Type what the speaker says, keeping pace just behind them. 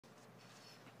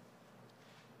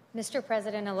Mr.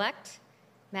 President-elect,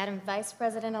 Madam Vice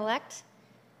President-elect,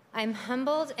 I'm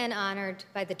humbled and honored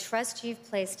by the trust you've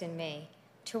placed in me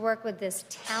to work with this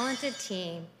talented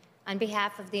team on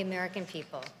behalf of the American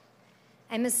people.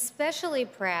 I'm especially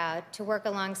proud to work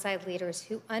alongside leaders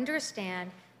who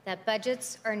understand that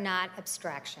budgets are not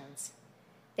abstractions.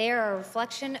 They are a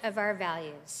reflection of our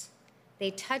values.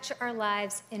 They touch our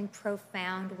lives in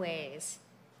profound ways,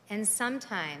 and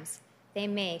sometimes they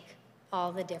make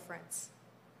all the difference.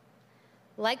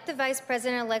 Like the Vice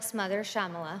President-elect's mother,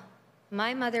 Shyamala,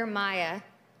 my mother, Maya,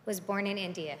 was born in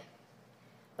India.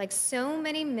 Like so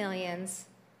many millions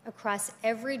across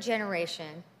every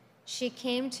generation, she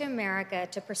came to America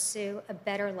to pursue a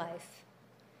better life.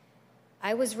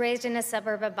 I was raised in a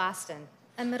suburb of Boston,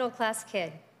 a middle-class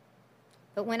kid.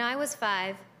 But when I was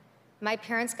 5, my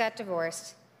parents got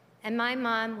divorced, and my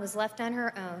mom was left on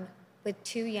her own with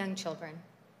 2 young children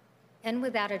and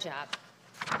without a job.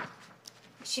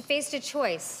 She faced a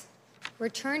choice: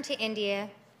 return to India,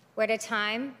 where at a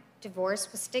time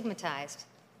divorce was stigmatized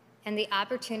and the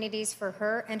opportunities for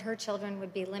her and her children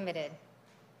would be limited,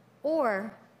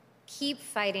 or keep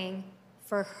fighting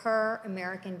for her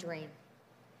American dream.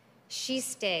 She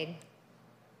stayed,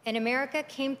 and America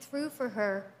came through for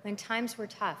her when times were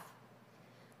tough.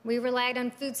 We relied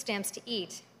on food stamps to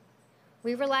eat.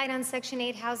 We relied on Section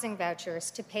 8 housing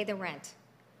vouchers to pay the rent.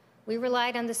 We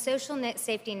relied on the social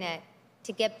safety net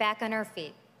to get back on our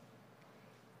feet.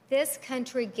 This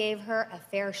country gave her a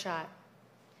fair shot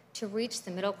to reach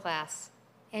the middle class,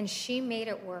 and she made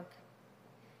it work.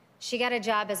 She got a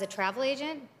job as a travel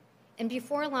agent, and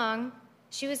before long,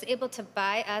 she was able to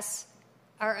buy us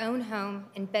our own home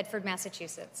in Bedford,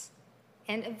 Massachusetts,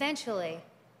 and eventually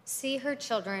see her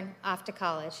children off to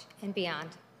college and beyond.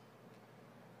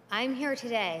 I'm here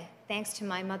today thanks to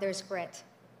my mother's grit,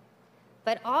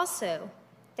 but also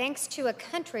thanks to a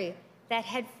country that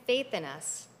had faith in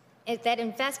us, that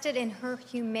invested in her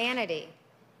humanity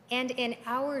and in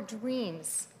our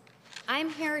dreams. I'm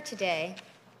here today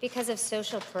because of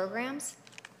social programs,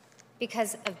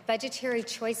 because of budgetary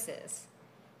choices,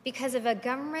 because of a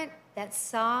government that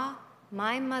saw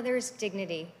my mother's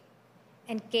dignity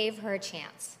and gave her a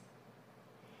chance.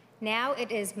 Now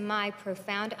it is my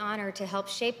profound honor to help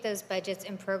shape those budgets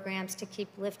and programs to keep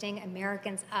lifting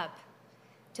Americans up,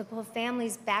 to pull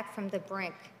families back from the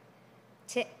brink,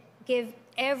 to give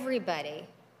everybody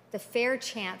the fair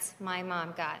chance my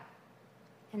mom got,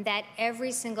 and that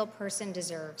every single person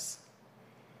deserves.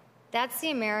 That's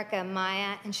the America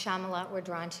Maya and Shyamala were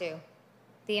drawn to,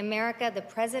 the America the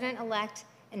President-elect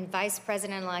and Vice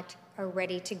President-elect are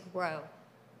ready to grow.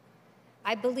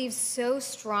 I believe so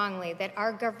strongly that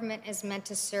our government is meant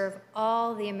to serve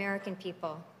all the American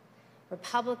people,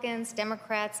 Republicans,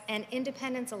 Democrats, and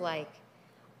independents alike,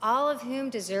 all of whom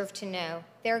deserve to know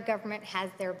their government has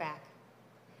their back.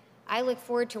 I look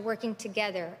forward to working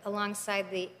together alongside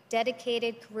the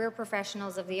dedicated career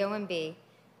professionals of the OMB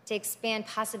to expand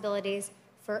possibilities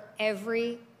for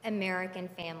every American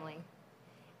family.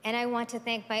 And I want to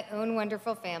thank my own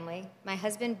wonderful family, my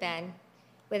husband, Ben,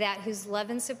 without whose love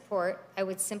and support I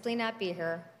would simply not be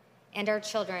here, and our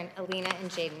children, Alina and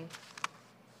Jaden.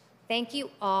 Thank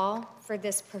you all for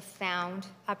this profound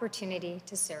opportunity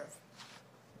to serve.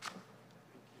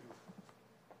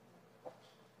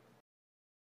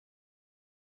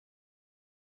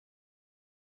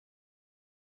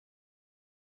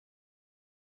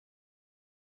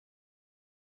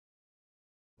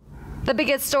 The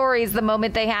biggest stories the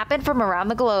moment they happen from around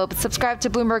the globe. Subscribe to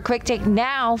Bloomberg Quick Take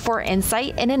now for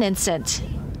insight in an instant.